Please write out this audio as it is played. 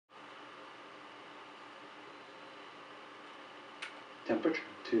Temperature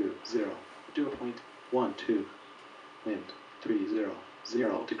 20.12. Wind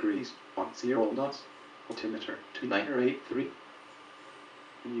 300 degrees 10 knots. Altimeter 2983.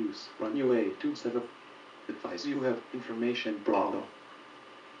 Use runway 27. Advise you have information Bravo.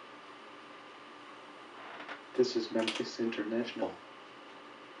 This is Memphis International.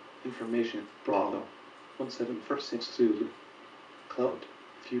 Information Bravo 1746 Zulu. Cloud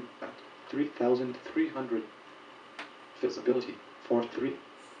view at 3300. Visibility 43.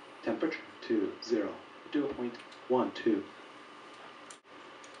 Temperature 2.12.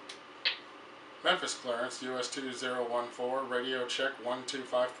 Memphis clearance, US 2014, radio check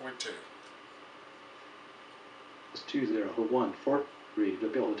 125.2. 2014,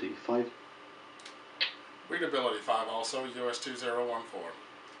 readability 5. Readability 5 also, US 2014.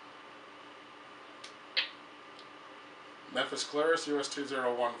 Memphis clearance, US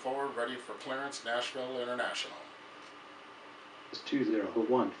 2014, ready for clearance, Nashville International.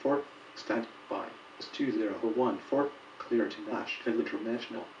 2014, stand by. 2014, clear to Nashville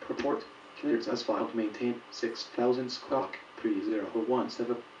International. Purport, cleared as filed, maintain 6000 squawk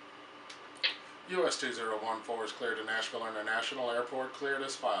 3017. US 2014 is cleared to Nashville International Airport, cleared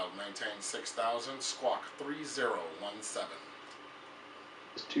as filed, maintain 6000 squawk 3017.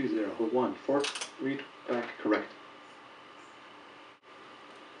 2014, read back correct.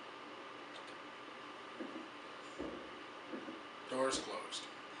 Doors closed.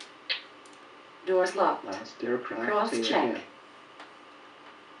 Doors locked. Last aircraft Cross check. again.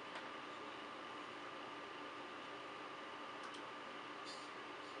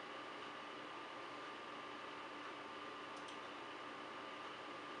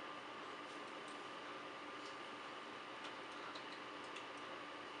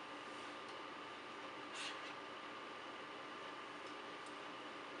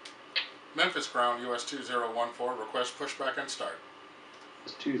 Memphis ground, US 2014, request pushback and start.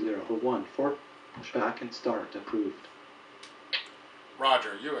 2014, pushback and start approved.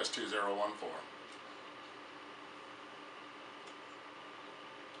 Roger, US 2014.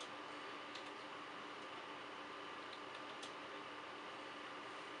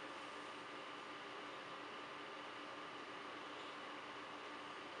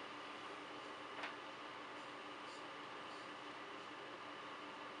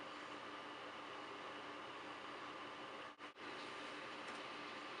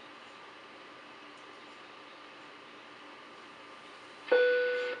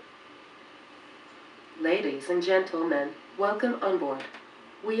 Ladies and gentlemen, welcome on board.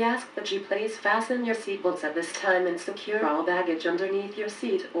 We ask that you please fasten your seatbelts at this time and secure all baggage underneath your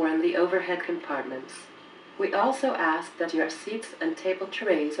seat or in the overhead compartments. We also ask that your seats and table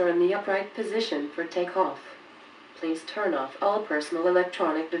trays are in the upright position for takeoff. Please turn off all personal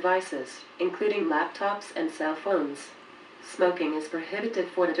electronic devices, including laptops and cell phones. Smoking is prohibited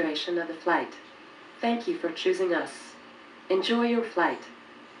for the duration of the flight. Thank you for choosing us. Enjoy your flight.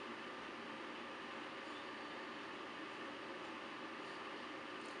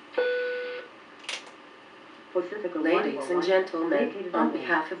 Ladies and gentlemen, on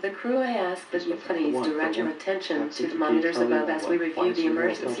behalf of the crew, I ask that you please direct your attention to the monitors above as we review the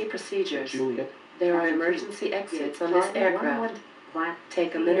emergency procedures. There are emergency exits on this aircraft.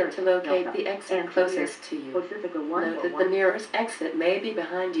 Take a minute to locate the exit closest to you. Note that the nearest exit may be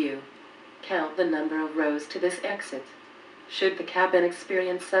behind you. Count the number of rows to this exit. Should the cabin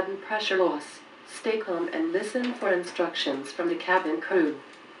experience sudden pressure loss, stay calm and listen for instructions from the cabin crew.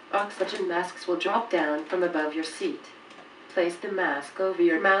 Oxygen masks will drop down from above your seat. Place the mask over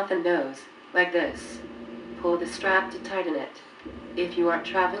your mouth and nose, like this. Pull the strap to tighten it. If you are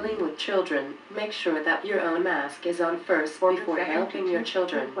traveling with children, make sure that your own mask is on first before helping your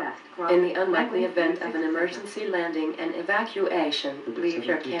children. In the unlikely event of an emergency landing and evacuation, leave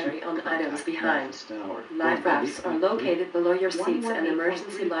your carry-on items behind. Life rafts are located below your seats and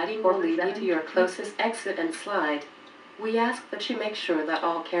emergency lighting will lead you to your closest exit and slide. We ask that you make sure that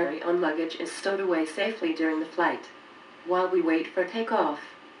all carry-on luggage is stowed away safely during the flight. While we wait for takeoff,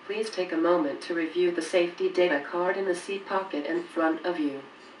 please take a moment to review the safety data card in the seat pocket in front of you.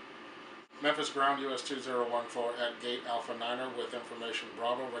 Memphis ground, US 2014 at gate Alpha 9er with information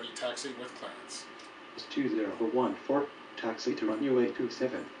Bravo, ready taxi with clearance. 2014, taxi to runway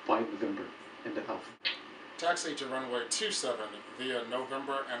 27, 5 November, and Alpha. Taxi to runway 27 via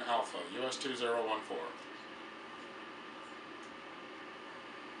November and Alpha, US 2014.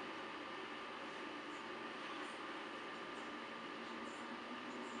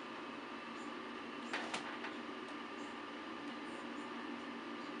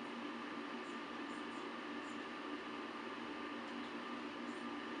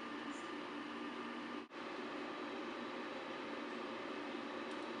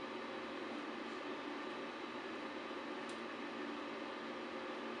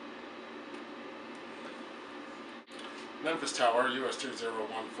 Memphis Tower, US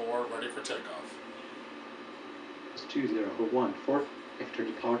 2014, ready for takeoff. US 2014, after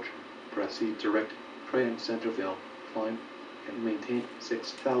departure, proceed direct, Tryon Centerville, climb and maintain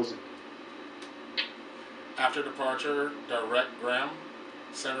 6,000. After departure, direct Graham,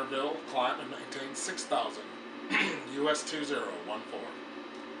 Centerville, climb and maintain 6,000. US 2014.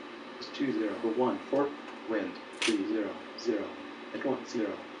 US 2014, wind 300 at 10,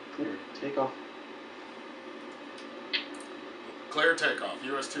 cleared, takeoff. Clear takeoff,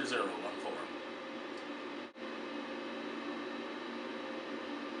 US 2014.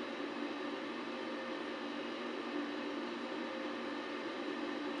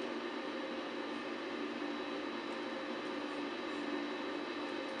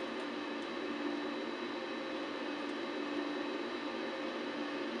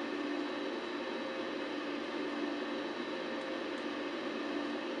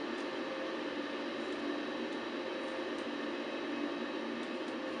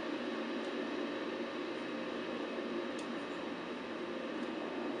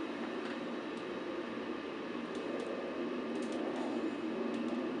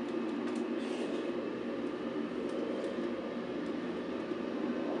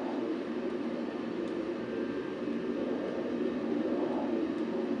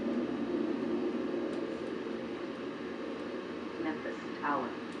 Memphis Tower,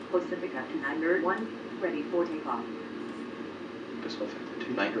 Pacific after 901, ready for takeoff. Pacific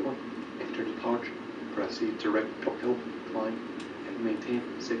 291, after departure, proceed direct uphill, climb and maintain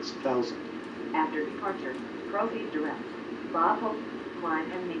 6,000. After departure, proceed direct. Bravo,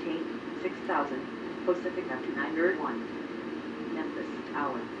 climb and maintain 6,000. Pacific after 901. Memphis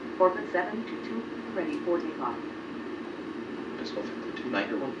Tower, orbit 722, ready for takeoff. Pacific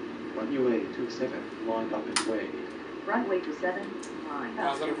 291, runway 27, line up and way. Runway 27, line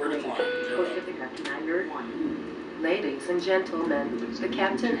up Positive and ready way. climb, 0. Pacific after 901. Ladies and gentlemen, the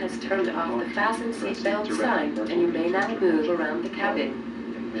captain has turned off the fasten seatbelt sign and you may now move around the cabin.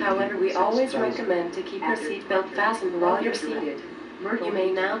 However, we always recommend to keep your seatbelt fastened while you're seated. You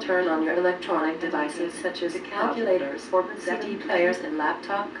may now turn on your electronic devices such as calculators, CD players, and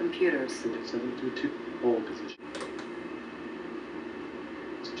laptop computers. 722, hold position.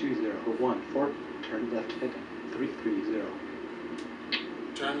 It's 2014, turn left heading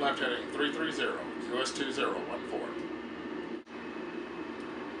 330. Turn left heading 330, US 2014.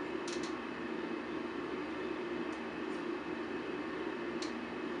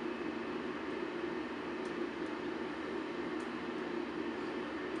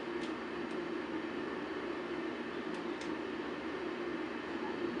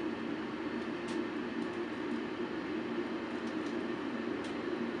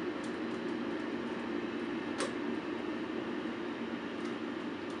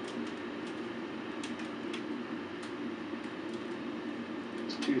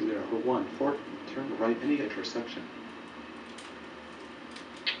 It's 2014, turn right any intersection.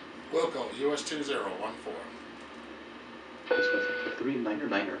 Wilco, US 2014. Pacific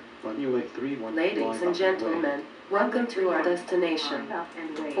 399, runway 31. Ladies and gentlemen, welcome to our destination.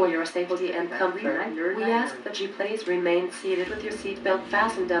 For your safety and comfort, we ask that you please remain seated with your seatbelt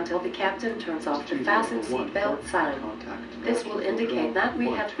fastened until the captain turns off the fasten seatbelt sign. This will indicate that we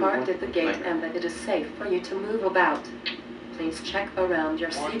have parked at the gate and that it is safe for you to move about. Please check around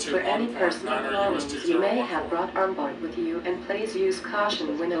your seat for any personal belongings you may have brought on board with you, and please use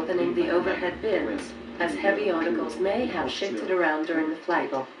caution when opening the overhead bins, as heavy articles may have shifted around during the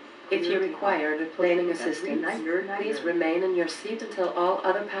flight. If you require deplaning assistance, please remain in your seat until all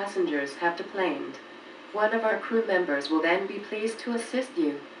other passengers have deplaned. One of our crew members will then be pleased to assist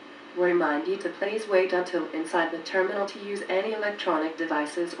you. We remind you to please wait until inside the terminal to use any electronic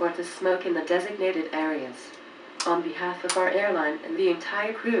devices or to smoke in the designated areas. On behalf of our airline and the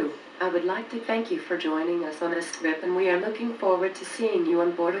entire crew, I would like to thank you for joining us on this trip, and we are looking forward to seeing you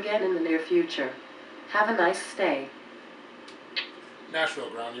on board again in the near future. Have a nice stay. Nashville,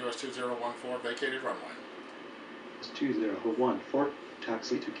 ground US 2014, vacated runway. It's 2014,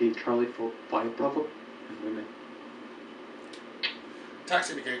 taxi to Gate Charlie for 5 Bravo and women.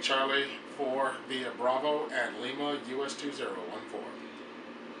 Taxi to Gate Charlie for via Bravo and Lima, US 2014.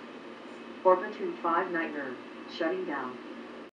 Orbit 259, shutting down.